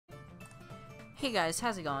Hey guys,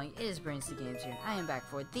 how's it going? It is Brainsty Games here. I am back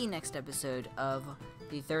for the next episode of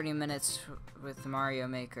the 30 Minutes with Mario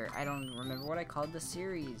Maker. I don't remember what I called the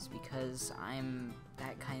series because I'm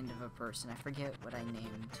that kind of a person. I forget what I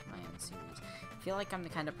named my own series. I feel like I'm the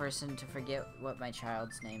kind of person to forget what my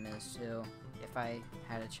child's name is too, if I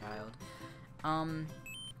had a child.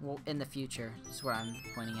 Well, in the future is what I'm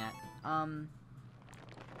pointing at.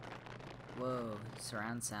 Whoa,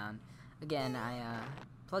 surround sound. Again, I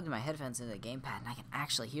plugged my headphones into the gamepad and I can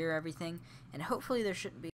actually hear everything, and hopefully there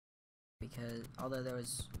shouldn't be, because although there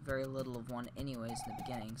was very little of one anyways in the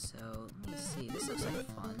beginning. So let me see, this looks like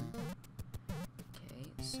fun. Okay,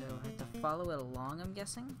 so I have to follow it along, I'm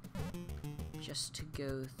guessing, just to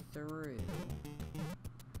go through.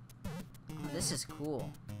 Oh, this is cool.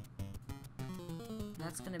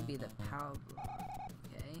 That's gonna be the power block.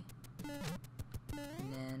 Okay,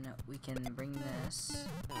 and then we can bring this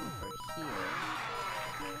over here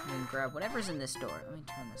and then grab whatever's in this door. Let me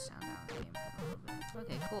turn the sound down of the gamepad a little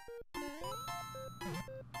bit. Okay, cool.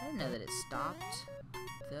 I didn't know that it stopped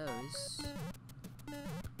those.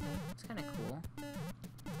 It's kind of cool.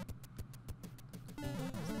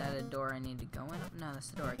 Is that a door I need to go in? No, that's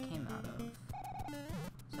the door I came out of.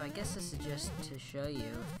 So I guess this is just to show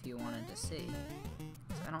you if you wanted to see.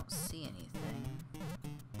 So I don't see anything.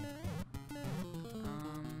 I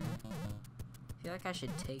feel like I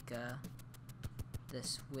should take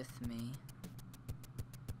this with me,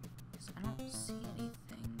 because I don't see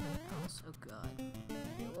anything else. Oh god.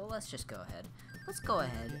 Okay, well, let's just go ahead. Let's go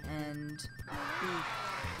ahead and...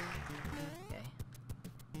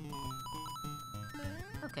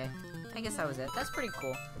 Okay, I guess that was it. That's pretty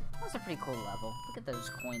cool. That's a pretty cool level. Look at those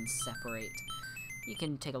coins separate. You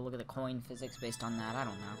can take a look at the coin physics based on that. I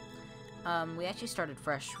don't know. We actually started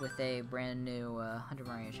fresh with a brand new 100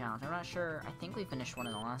 Mario challenge. I'm not sure. I think we finished one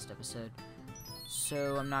in the last episode,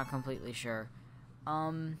 so I'm not completely sure.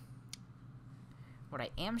 What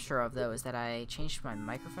I am sure of, though, is that I changed my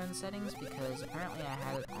microphone settings, because apparently I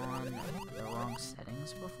had it on the wrong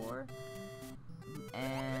settings before,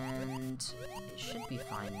 and it should be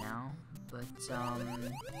fine now. But,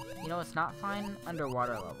 you know what's not fine?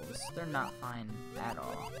 Underwater levels. They're not fine at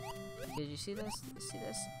all. Because you see this? You see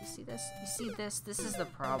this? You see this? You see this? This is the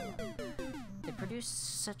problem. They produce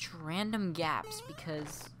such random gaps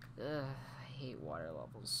because, I hate water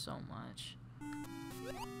levels so much.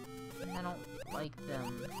 And I don't like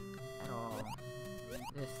them at all.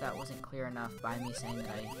 If that wasn't clear enough by me saying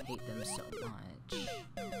that I hate them so much.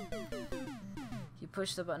 You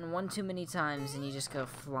push the button one too many times and you just go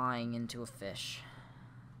flying into a fish.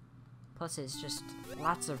 Plus it's just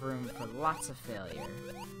lots of room for lots of failure.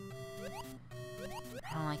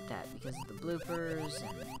 I don't like that because of the bloopers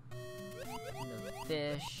and the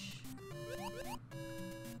fish.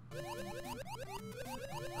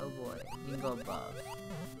 Oh boy, you can go above.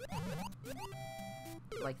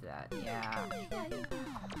 Like that, yeah. I'll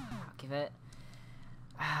give it...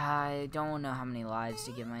 I don't know how many lives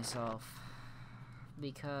to give myself,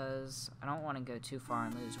 because I don't want to go too far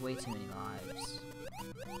and lose way too many lives.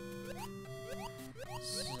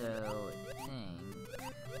 So, I think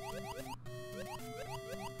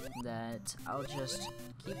that I'll just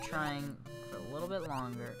keep trying for a little bit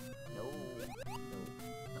longer. No,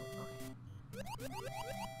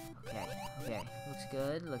 okay. Okay, looks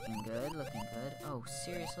good, looking good, looking good. Oh,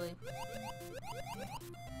 seriously? Okay.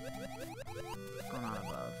 What's going on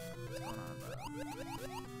above? What's going on above?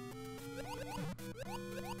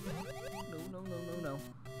 No. Okay.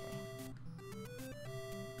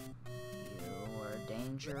 You are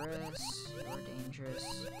dangerous. You are dangerous.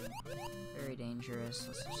 Very dangerous.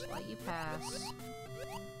 Let's just let you pass.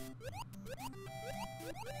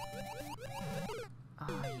 Oh,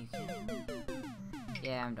 are you kidding me?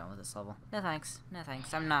 Yeah, I'm done with this level. No thanks. No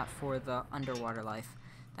thanks. I'm not for the underwater life.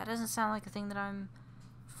 That doesn't sound like a thing that I'm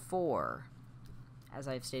for, as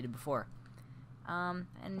I've stated before. And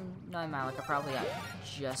knowing my luck, I probably got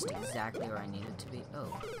just exactly where I needed to be.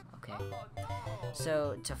 Oh, okay.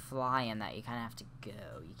 So, to fly in that, you kind of have to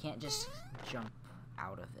go. You can't just jump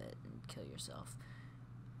out of it and kill yourself.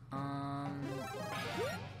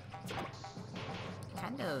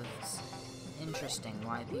 Kind of interesting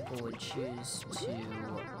why people would choose to,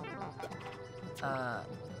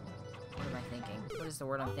 what am I thinking? What is the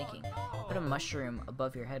word I'm thinking? Put a mushroom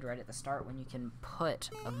above your head right at the start when you can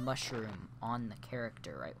put a mushroom on the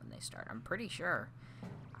character right when they start. I'm pretty sure.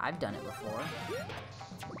 I've done it before.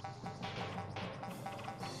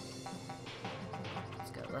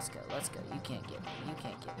 Let's go. You can't get me. You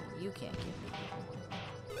can't get me. You can't get me.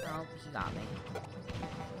 Oh, he got me.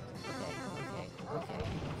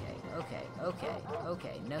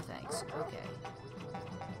 Okay. No thanks. Okay.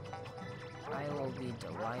 I will will be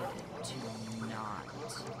delighted to not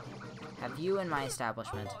have you in my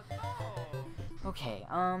establishment. Okay,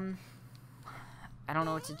 I don't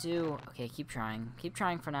know what to do. Okay, keep trying. Keep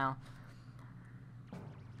trying for now.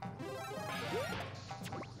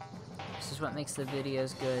 This is what makes the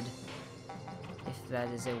videos good. If that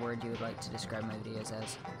is a word you would like to describe my videos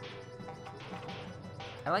as.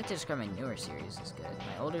 I like to describe my newer series as good.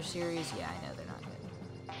 My older series, yeah, I know they're not good.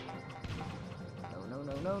 No,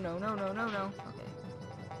 no, no, no, no, no, no, no. Okay.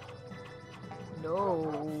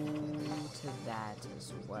 No to that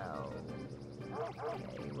as well.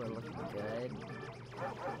 Okay, we're looking good.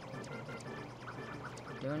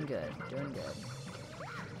 Doing good, doing good.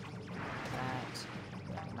 That,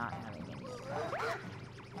 yeah, not having any of that.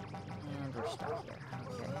 And we're stuck here.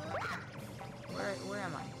 Okay. Where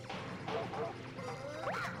am I? Oh,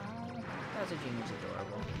 Bowser Jr.'s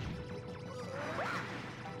adorable.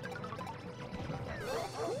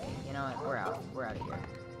 Okay, you know what? We're out. We're out of here.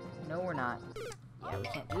 No, we're not. Yeah, we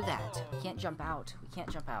can't do that. We can't jump out. We can't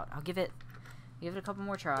jump out. I'll give it a couple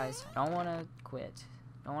more tries. I don't want to quit.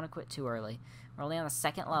 Don't want to quit too early. We're only on the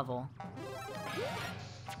second level.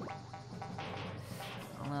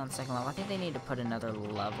 Only on the second level. I think they need to put another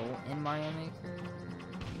level in Mario Maker,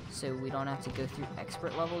 so we don't have to go through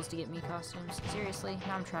expert levels to get Mii costumes. Seriously?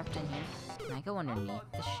 Now I'm trapped in here. Can I go underneath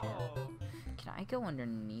the ship? Can I go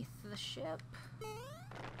underneath the ship?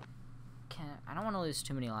 I don't want to lose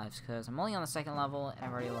too many lives, because I'm only on the second level, and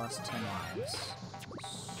I've already lost 10 lives.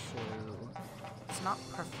 So, it's not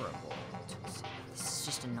preferable. This is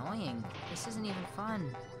just annoying. This isn't even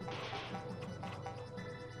fun.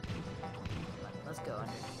 Let's go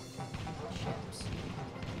underneath ships.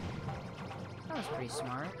 That was pretty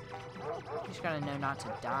smart. You just gotta know not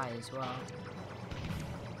to die as well.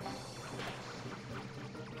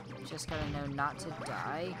 Just gotta know not to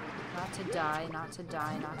die. Not to die, not to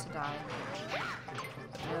die, not to die.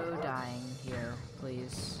 No dying here,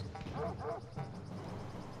 please.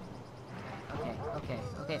 Okay, okay,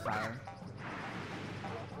 okay, fire.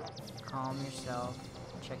 Calm yourself.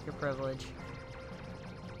 Check your privilege.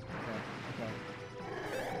 Okay, okay.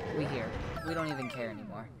 We here. We don't even care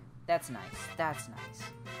anymore. That's nice. That's nice.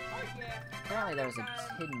 Apparently there was a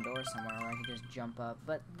hidden door somewhere where I could just jump up,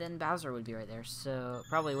 but then Bowser would be right there, so it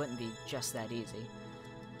probably wouldn't be just that easy.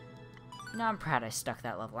 Now I'm proud I stuck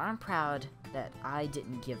that level. I'm proud that I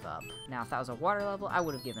didn't give up. Now if that was a water level, I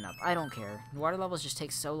would have given up. I don't care. Water levels just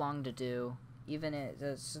take so long to do. Even it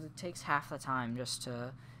takes half the time just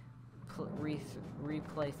to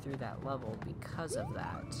replay through that level because of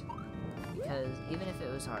that. Because even if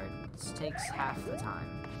it was hard, it takes half the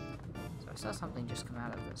time. So I saw something just come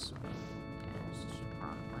out of this one. Yeah, it's just a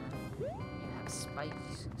piranha plant. You have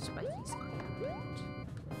spikies coming out.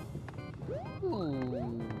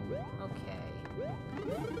 Ooh, okay.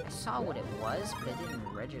 I saw what it was, but I didn't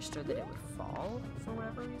register that it would fall for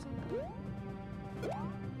whatever reason.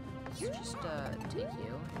 Let's just take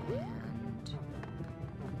you and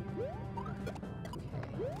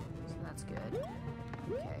okay, so that's good.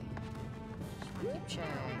 Okay, just wanna keep check.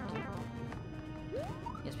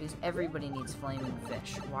 Yes, because everybody needs flaming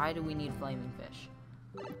fish. Why do we need flaming fish?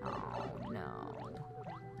 Oh no.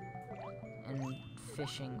 And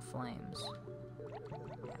fishing flames.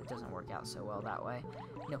 Yeah, it doesn't work out so well that way.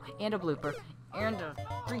 No, and a blooper. And a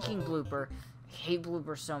freaking blooper. I hate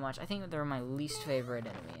bloopers so much. I think that they're my least favorite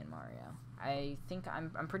enemy in Mario. I think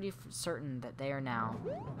I'm pretty certain that they are now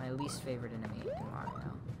my least favorite enemy in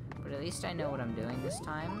Mario. But at least I know what I'm doing this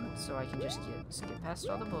time, so I can just skip past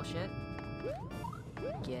all the bullshit.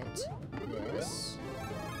 Get this.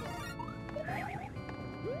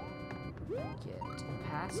 Get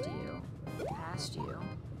past you. Past you.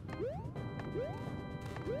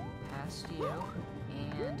 Past you.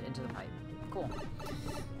 And into the pipe. Cool.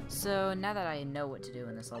 So now that I know what to do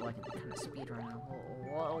in this level, I can kind of speedrun a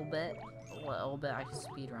little bit. A little bit I can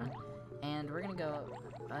speedrun. And we're gonna go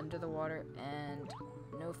under the water and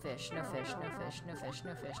no fish, no fish, no fish, no fish,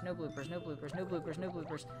 no fish, no bloopers, no bloopers, no bloopers, no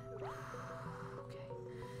bloopers. Okay.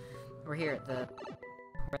 We're here at the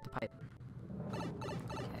pipe.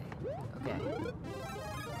 Okay. Okay.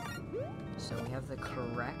 So we have the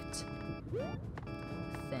correct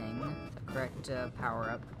thing, the correct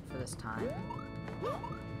power-up for this time.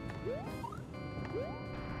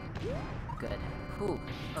 Good. Whew.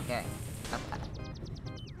 Okay.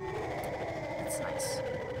 That's nice.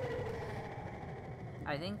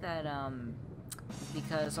 I think that,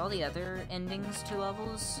 because all the other endings to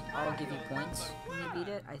levels all give you points when you beat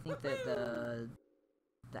it, I think that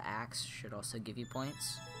the axe should also give you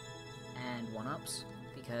points and 1-ups,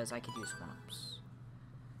 because I could use 1-ups.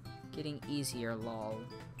 Getting easier, lol.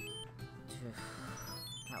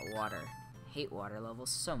 That water. hate water levels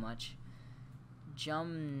so much.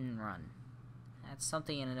 Jump run. That's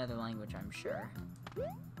something in another language, I'm sure.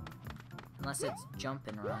 Unless it's jump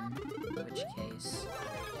and run, in which case...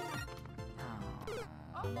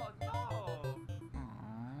 Oh no!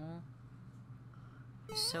 Aww.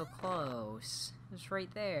 So close. It was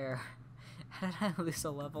right there. How did I lose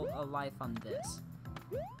a level of life on this?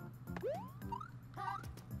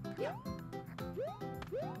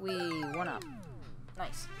 We 1-up.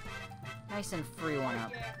 Nice. Nice and free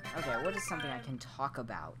 1-up. Okay, what is something I can talk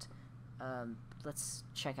about? Let's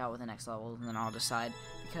check out with the next level, and then I'll decide.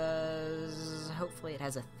 Because hopefully it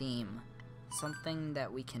has a theme. Something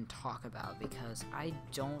that we can talk about, because I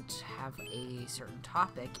don't have a certain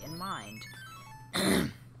topic in mind.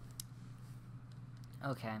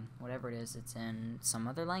 Okay, whatever it is, it's in some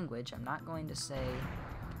other language. I'm not going to say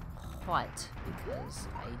what, because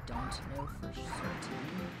I don't know for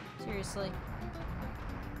certain. Seriously.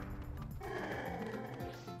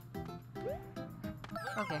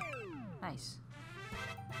 Okay, nice.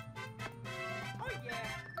 Oh yeah,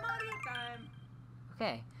 Mario time.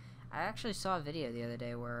 Okay, I actually saw a video the other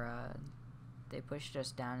day where they pushed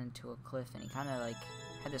us down into a cliff, and he kind of like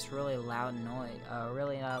had this really loud noise,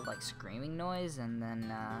 really loud like screaming noise, and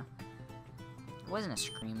then it wasn't a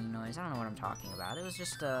screaming noise. I don't know what I'm talking about. It was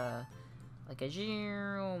just like a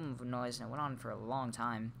noise, and it went on for a long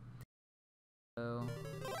time. So,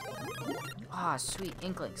 sweet,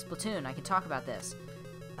 Inkling, Splatoon. I can talk about this.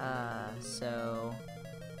 So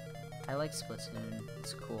I like Splatoon.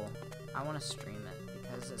 It's cool. I want to stream it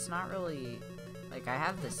because it's not really like I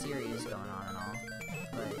have the series going on and all,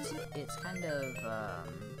 but it's kind of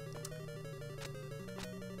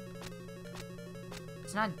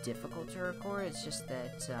it's not difficult to record. It's just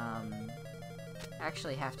that I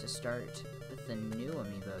actually have to start with the new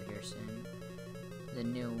amiibo here soon. The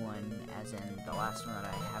new one, as in the last one that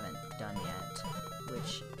I haven't done yet,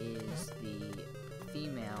 which is the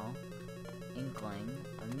female Inkling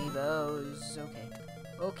amiibos.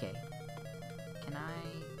 Okay. Can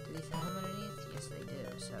do these have them underneath? Yes, they do,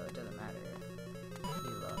 so it doesn't matter if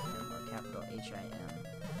you love him or capital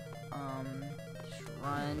H-I-M. Just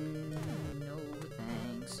run. No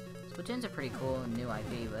thanks. Splatoon's a pretty cool new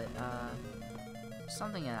IP, but,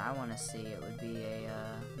 something that I want to see, it would be a,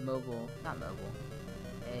 a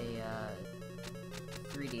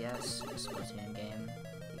 3DS Splatoon game.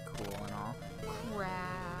 Be cool and all.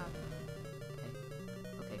 Crap.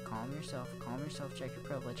 Okay, calm yourself, check your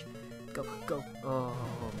privilege. Go. Oh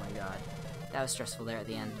my god. That was stressful there at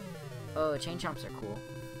the end. Oh, chain chomps are cool.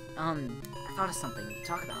 I thought of something to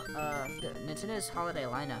talk about. Nintendo's holiday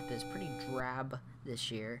lineup is pretty drab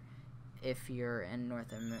this year. If you're in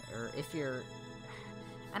North America, or if you're...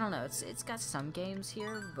 I don't know, it's got some games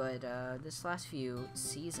here, but this last few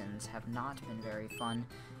seasons have not been very fun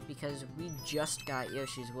because we just got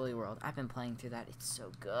Yoshi's Woolly World. I've been playing through that. It's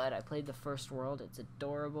so good. I played the first world. It's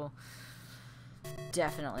adorable.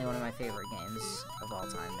 Definitely one of my favorite games of all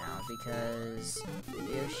time now because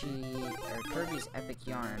Kirby's Epic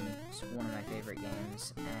Yarn is one of my favorite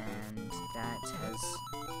games, and that has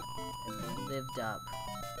lived up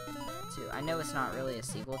to. I know it's not really a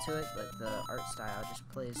sequel to it, but the art style just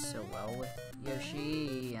plays so well with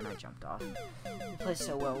Yoshi, and I jumped off. It plays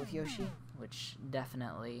so well with Yoshi, which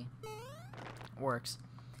definitely works.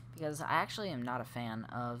 Because I actually am not a fan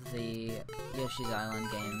of the Yoshi's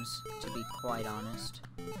Island games, to be quite honest.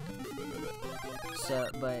 So,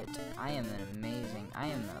 but I am a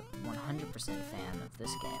 100% fan of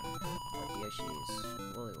this game, of Yoshi's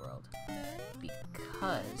Woolly World,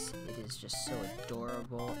 because it is just so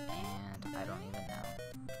adorable, and I don't even know.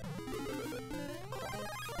 Cool.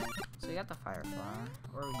 So we got the Fire Flower,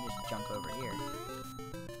 or we can just jump over here.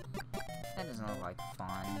 That doesn't look like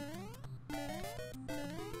fun.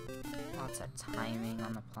 Lots of timing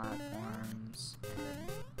on the platforms,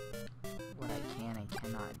 and what I can and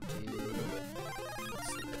cannot do. Let's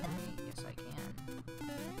see, yes I can.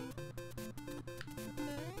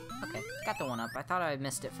 Okay, got the 1-up. I thought I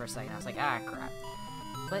missed it for a second. I was like, ah, crap.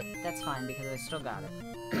 But that's fine because I still got it.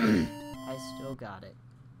 I still got it.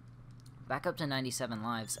 Back up to 97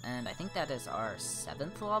 lives, and I think that is our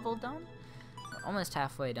 7th level done. We're almost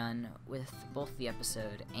halfway done with both the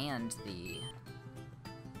episode and the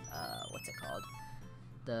what's it called?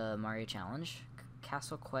 The Mario Challenge.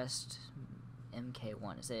 Castle Quest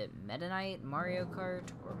MK1. Is it Meta Knight, Mario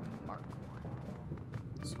Kart, or Mark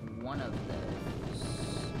 1? It's one of those.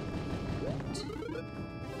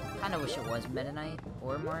 Kinda wish it was Meta Knight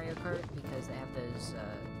or Mario Kart because they have those,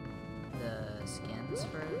 the skins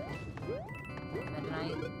for Meta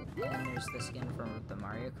Knight. And there's this again from the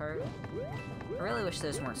Mario Kart. I really wish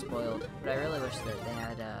those weren't spoiled, but I really wish that they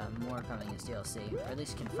had more coming as DLC, or at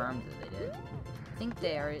least confirmed that they did. I think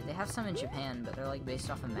they have some in Japan, but they're like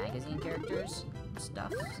based off of magazine characters and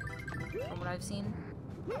stuff, from what I've seen.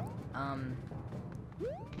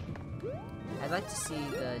 I'd like to see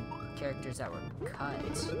the characters that were cut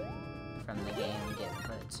from the game get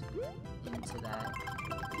put into that.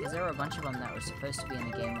 Because there were a bunch of them that were supposed to be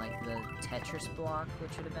in the game, like the Tetris block,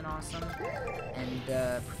 which would have been awesome, and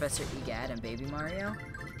Professor Egad and Baby Mario.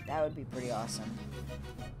 That would be pretty awesome.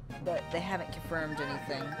 But they haven't confirmed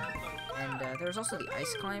anything. And there was also the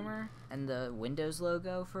Ice Climber and the Windows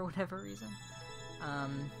logo for whatever reason.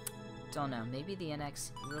 Don't know. Maybe the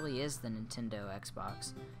NX really is the Nintendo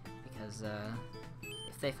Xbox, because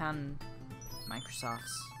if they found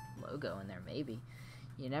Microsoft's logo in there, maybe.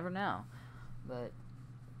 You never know. But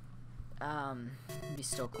it'd be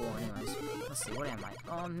still cool anyways. Let's see, what am I?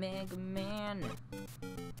 Oh, Mega Man!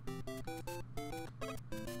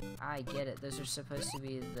 I get it. Those are supposed to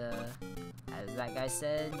be the, as that guy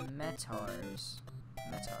said, Metars.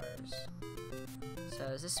 Metars. So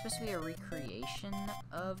is this supposed to be a recreation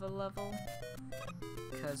of a level?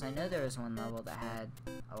 Because I know there was one level that had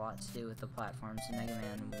a lot to do with the platforms in Mega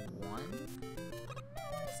Man 1.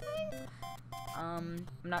 I'm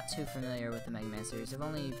not too familiar with the Mega Man series. I've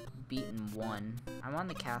only beaten 1. I'm on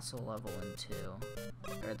the castle level in 2,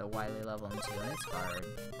 or the Wily level in 2, and it's hard.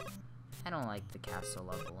 I don't like the castle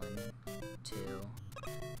level in 2.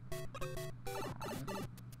 Aww.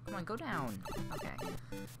 Come on, go down. Okay.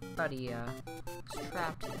 Buddy, is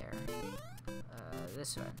trapped there.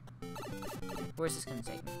 This way. Where's this gonna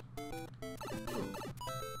take me? Ooh.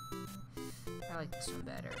 I like this one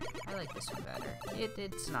better. I like this one better.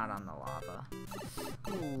 It's not on the lava.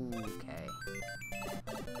 Ooh, okay.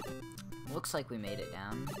 Looks like we made it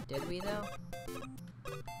down. Did we, though?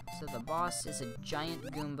 So the boss is a giant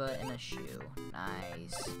Goomba in a shoe.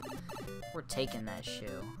 Nice. We're taking that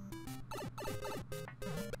shoe.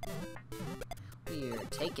 We're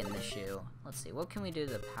taking the shoe. Let's see, what can we do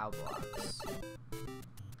to the POW blocks?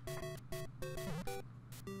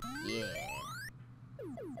 Yeah.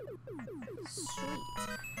 Sweet.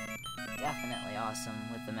 Definitely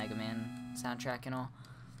awesome with the Mega Man soundtrack and all.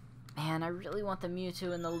 Man, I really want the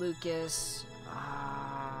Mewtwo and the Lucas.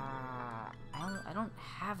 I don't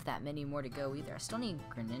have that many more to go either. I still need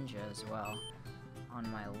Greninja as well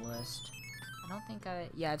on my list. I don't think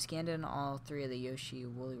yeah, I've scanned in all 3 of the Yoshi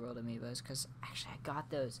Woolly World amiibos, because actually I got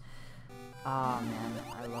those. Oh man,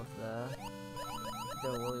 I love the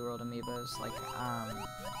Woolly World amiibos. Like,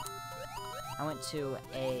 I went to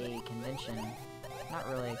a convention, not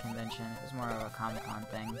really a convention, it was more of a Comic-Con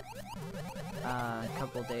thing, a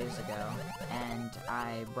couple days ago, and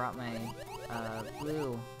I brought my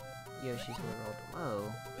blue Yoshi's Woolly World.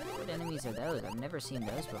 Whoa, what enemies are those? I've never seen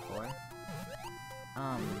those before.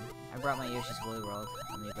 I brought my Yoshi's Woolly World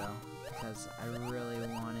amiibo because I really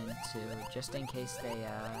wanted to, just in case they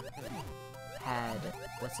had,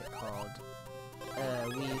 what's it called, a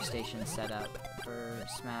Wii U station set up for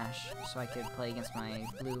Smash, so I could play against my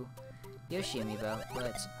blue Yoshi amiibo,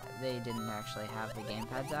 but they didn't actually have the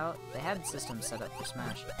gamepads out. They had systems set up for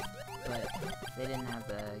Smash, but they didn't have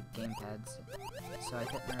the gamepads, so I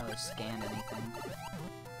couldn't really scan anything.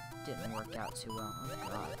 Didn't work out too well. Oh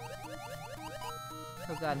god.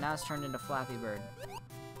 Oh god, now it's turned into Flappy Bird.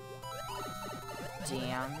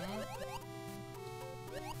 Damn it.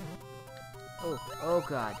 Oh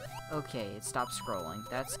god. Okay, it stopped scrolling.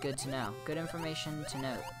 That's good to know. Good information to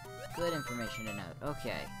note. Good information to note.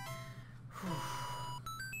 Okay. Whew.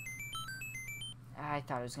 I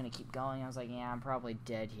thought it was gonna keep going. I was like, yeah, I'm probably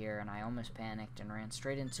dead here, and I almost panicked and ran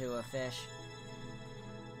straight into a fish.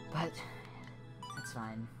 But, that's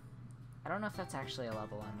fine. I don't know if that's actually a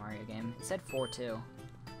level in Mario game. It said 4-2.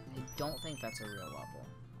 I don't think that's a real level.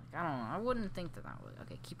 Like, I don't know. I wouldn't think that would.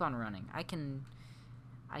 Okay, keep on running. I can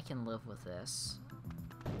live with this.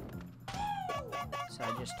 So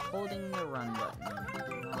I'm just holding the run button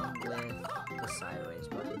along with the sideways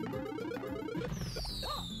button,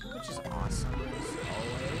 which is awesome as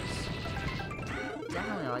always.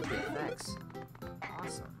 Definitely like the effects.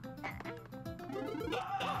 Awesome.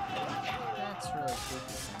 That's really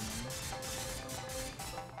creepy sounding.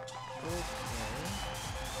 Okay.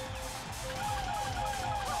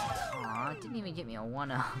 Aw, it didn't even get me a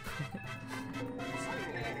 1-up.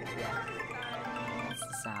 Yeah. That's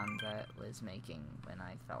the sound that was making when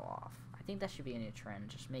I fell off. I think that should be a new trend,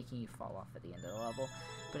 just making you fall off at the end of the level.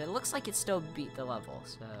 But it looks like it still beat the level,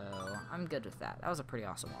 so I'm good with that. That was a pretty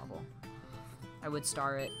awesome level. I would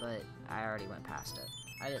star it, but I already went past it.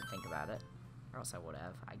 I didn't think about it, or else I would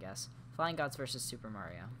have, I guess. Flying Gods versus Super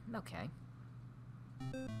Mario. Okay.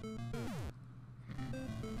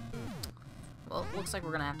 Well, looks like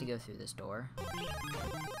we're gonna have to go through this door.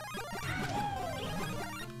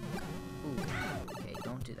 Ooh, okay,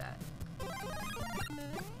 don't do that.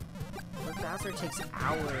 But Bowser takes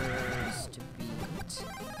hours to beat.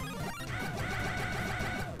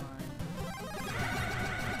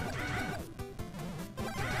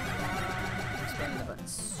 I'm spamming the button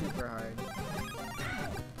super hard.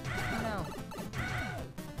 Oh no.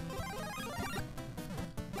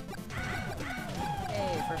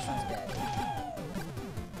 Hey, first one's dead.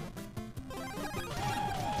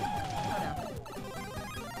 Oh no.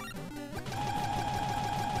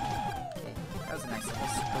 Okay, that was a nice little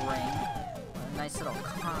spring. A nice little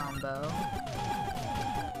combo.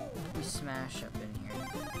 We smash up in here.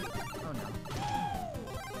 Oh no.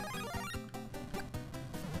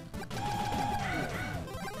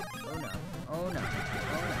 Oh no. Oh no.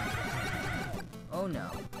 Oh no. Oh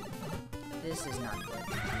no. This is not good.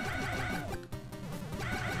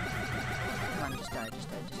 Come on, just die, just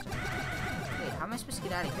die, just die. Wait, how am I supposed to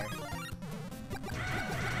get out of here?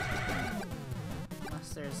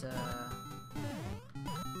 Unless there's a... Yeah,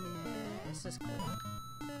 this is cool.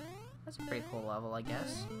 That's a pretty cool level, I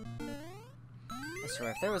guess. I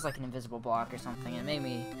swear, if there was like an invisible block or something, it made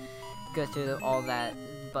me go through all that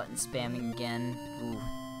button spamming again. Ooh.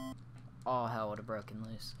 All hell would have broken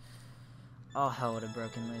loose. All hell would have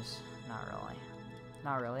broken loose. Not really.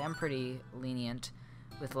 Not really. I'm pretty lenient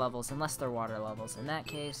with levels, unless they're water levels. In that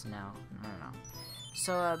case, no. No.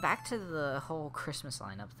 So, back to the whole Christmas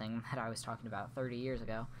lineup thing that I was talking about 30 years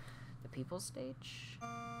ago. The People's Stage?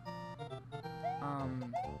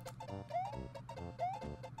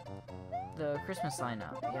 The Christmas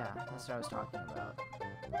lineup. Yeah, that's what I was talking about.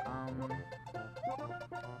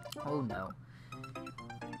 Oh no.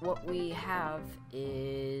 What we have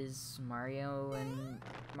is Mario and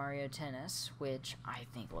Mario Tennis, which I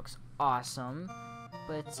think looks awesome,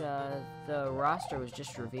 but the roster was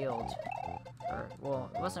just revealed. Or, well,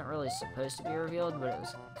 it wasn't really supposed to be revealed, but it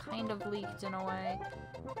was kind of leaked in a way.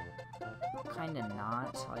 Kind of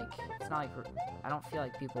not. Like, it's not like... I don't feel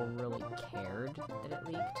like people really cared that it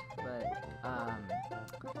leaked, but,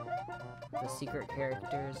 the secret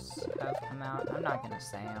characters have come out. I'm not gonna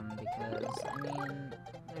say them because, I mean,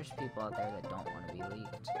 there's people out there that don't want to be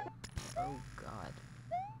leaked. Oh, God.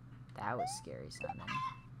 That was scary sounding.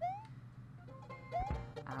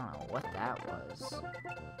 I don't know what that was. Oh,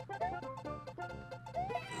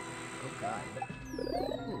 God.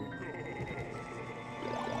 Ooh.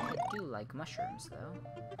 I do like mushrooms, though.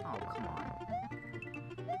 Oh, come on.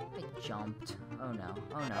 I jumped. Oh, no.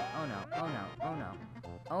 Oh, no. Oh, no. Oh, no. Oh, no.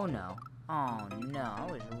 Oh, no. Oh, no. I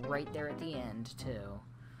was right there at the end, too.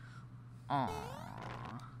 Aww.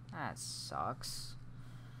 That sucks.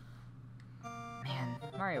 Man,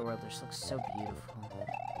 Mario World just looks so beautiful.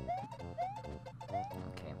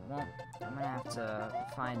 Okay, well, I'm gonna have to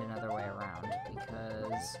find another way around,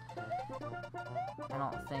 because I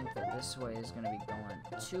don't think that this way is gonna be going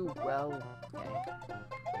too well. Okay.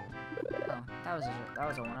 Oh, that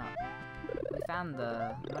was a one-up. We found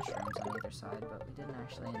the mushrooms on either side, but we didn't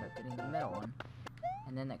actually end up getting the middle one.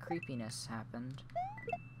 And then that creepiness happened.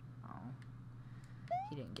 Oh.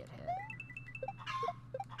 He didn't get hit.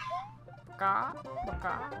 Okay.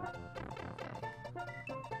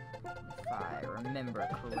 If I remember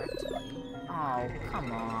correctly. Oh,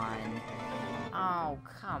 come on. Oh,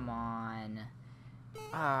 come on.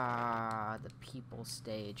 Ah, the People's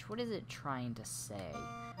Stage. What is it trying to say?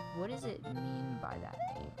 What does it mean by that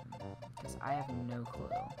name? Because I have no clue.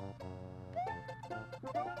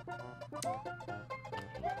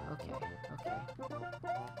 Okay.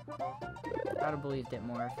 I'd have believed it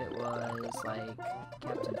more if it was, like,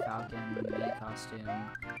 Captain Falcon, Mii costume.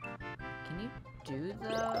 Can you do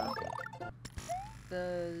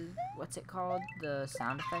the what's it called? The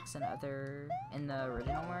sound effects in the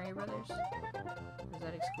original Mario Brothers? Or is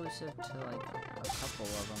that exclusive to, like, a couple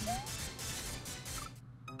of them?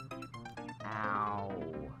 Ow.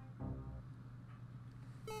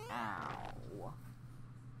 Ow.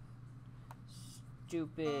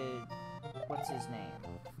 Stupid... What's his name?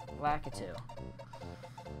 Lakitu.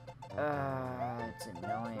 It's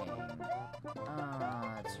annoying.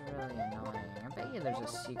 It's really annoying. I bet you there's a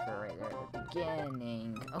secret right there at the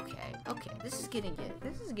beginning. Okay, this is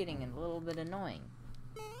getting a little bit annoying.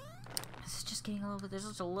 This is just getting a little bit, there's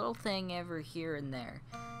just a little thing ever here and there.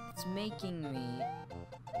 It's making me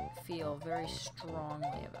feel very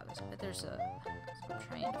strongly about this. But I'm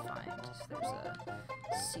trying to find if there's a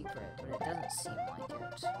secret, but it doesn't seem like it.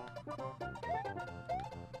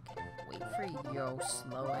 Okay, wait for yo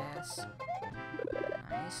slow ass.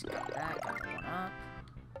 Nice, got that, got one up.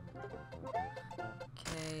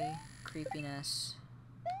 Okay, creepiness.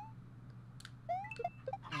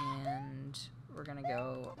 And we're gonna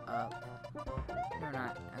go up. No, we're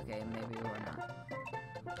not. Okay, maybe we're not.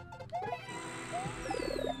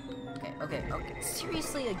 Okay.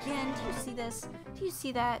 Seriously, again? Do you see this? Do you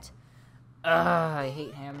see that? Ugh, I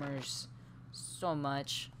hate hammers so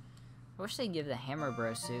much. I wish they'd give the Hammer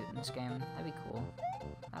Bro suit in this game. That'd be cool.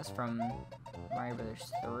 That's from Mario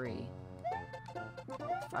Brothers 3.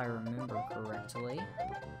 If I remember correctly.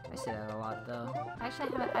 I say that a lot, though.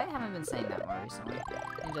 Actually, I haven't been saying that more recently.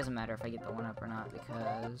 It doesn't matter if I get the 1-up or not,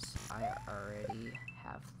 because I already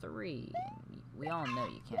have 3. And we all know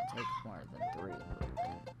you can't take more than 3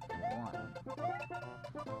 in 1.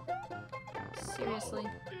 Seriously?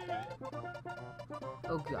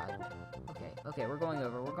 Oh god. Okay, we're going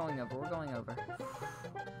over.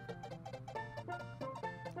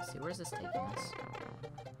 Let's see, where's this taking us?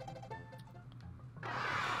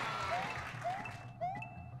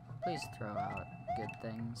 Please throw out good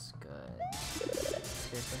things. Good.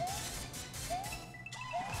 Seriously?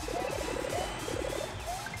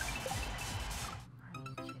 Are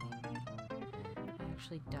you kidding me? I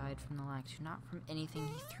actually died from the lag, not from anything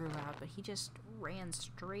he threw out, but he just ran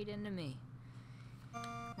straight into me.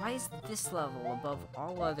 Why is this level above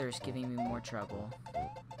all others giving me more trouble?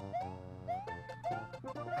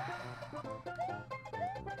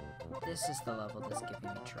 This is the level that's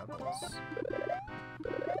giving me troubles.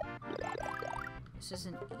 This is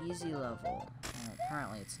an easy level, and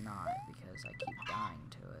apparently it's not, because I keep dying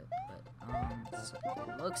to it, but,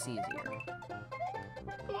 it looks easier.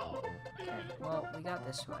 Okay, well, we got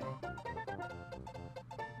this way.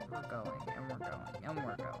 We're going, and we're going, and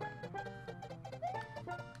we're going.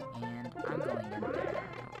 And I'm going in there.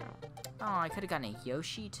 Oh, I could've gotten a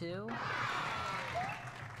Yoshi, too?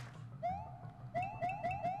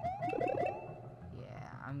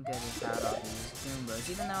 Yeah, I'm good without all these Goombas,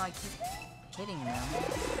 even though I keep hitting them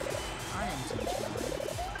unintentionally.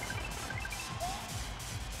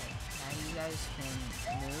 Okay, now you guys can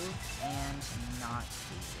move and not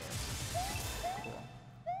be here. Cool.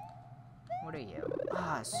 What are you?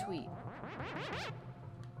 Ah, sweet.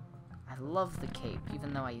 I love the cape,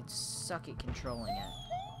 even though I suck at controlling it.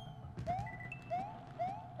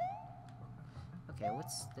 Okay,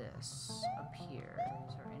 what's this up here?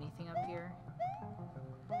 Is there anything up here?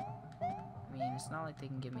 I mean, it's not like they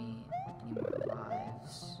can give me any more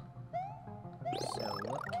lives. So,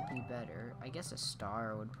 what could be better? I guess a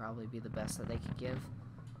star would probably be the best that they could give.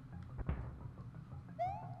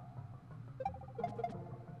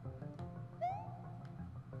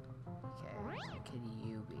 Okay, what could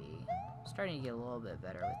you be? Starting to get a little bit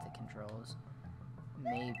better with the controls.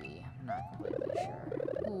 Maybe. I'm not completely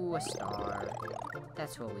sure. Ooh, a star.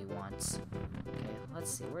 That's what we want. Okay, let's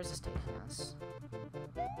see. Where's this taking us?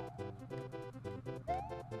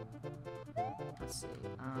 Let's see.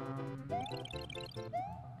 I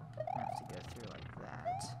have to go through like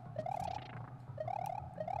that.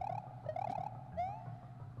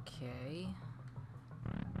 Okay.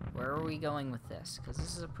 Where are we going with this? Because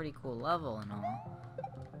this is a pretty cool level and all.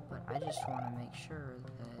 But I just want to make sure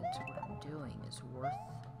that what I'm doing is worth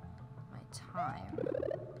my time.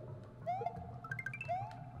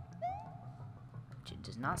 Which it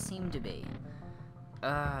does not seem to be.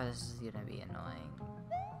 This is gonna be annoying.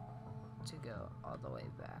 To go all the way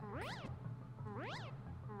back.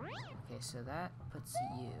 Okay, so that puts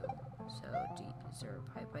you. So, is there a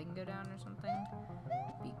pipe I can go down or something?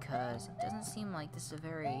 Because it doesn't seem like this is a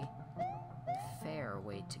very fair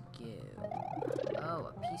way to go.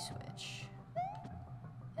 Oh, a P-switch.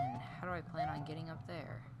 And how do I plan on getting up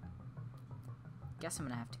there? Guess I'm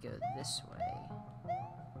gonna have to go this way.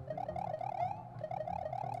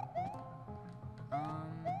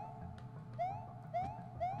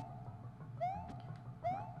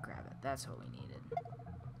 Grab it. That's what we needed.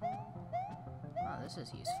 Oh, this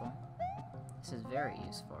is useful. This is very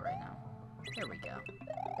useful right now. There we go.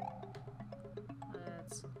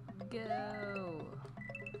 Let's go.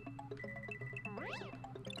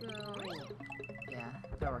 Go. Yeah,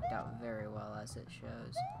 that worked out very well as it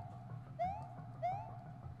shows.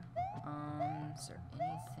 Is there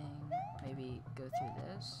anything? Maybe go through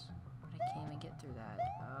this? But I can't even get through that.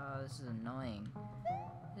 Oh, this is annoying.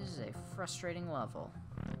 This is a frustrating level.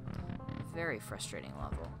 Very frustrating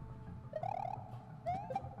level.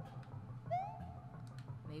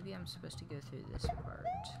 Maybe I'm supposed to go through this part.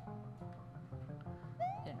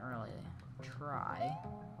 Didn't really try.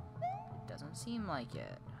 It doesn't seem like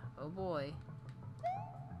it. Oh boy.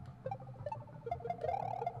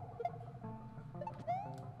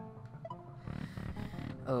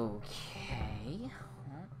 Okay.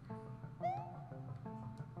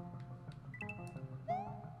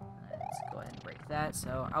 that.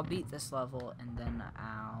 So I'll beat this level, and then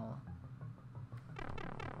I'll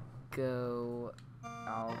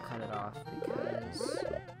cut it off because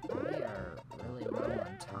we are really low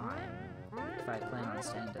on time if I plan on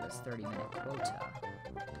staying to this 30-minute quota.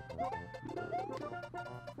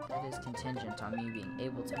 It is contingent on me being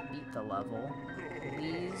able to beat the level.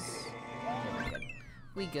 Please. Okay,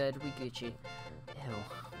 we good. We Gucci. Ew.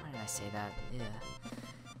 Why did I say that?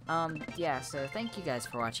 Yeah. Yeah, so thank you guys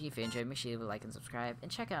for watching. If you enjoyed, make sure you leave a like and subscribe.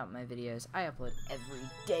 And check out my videos. I upload every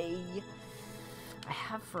day. I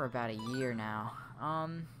have for about a year now.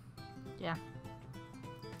 Yeah.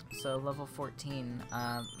 So, level 14,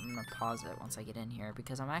 I'm gonna pause it once I get in here,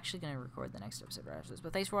 because I'm actually gonna record the next episode right after this.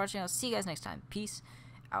 But thanks for watching. I'll see you guys next time. Peace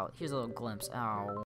out. Here's a little glimpse. Ow.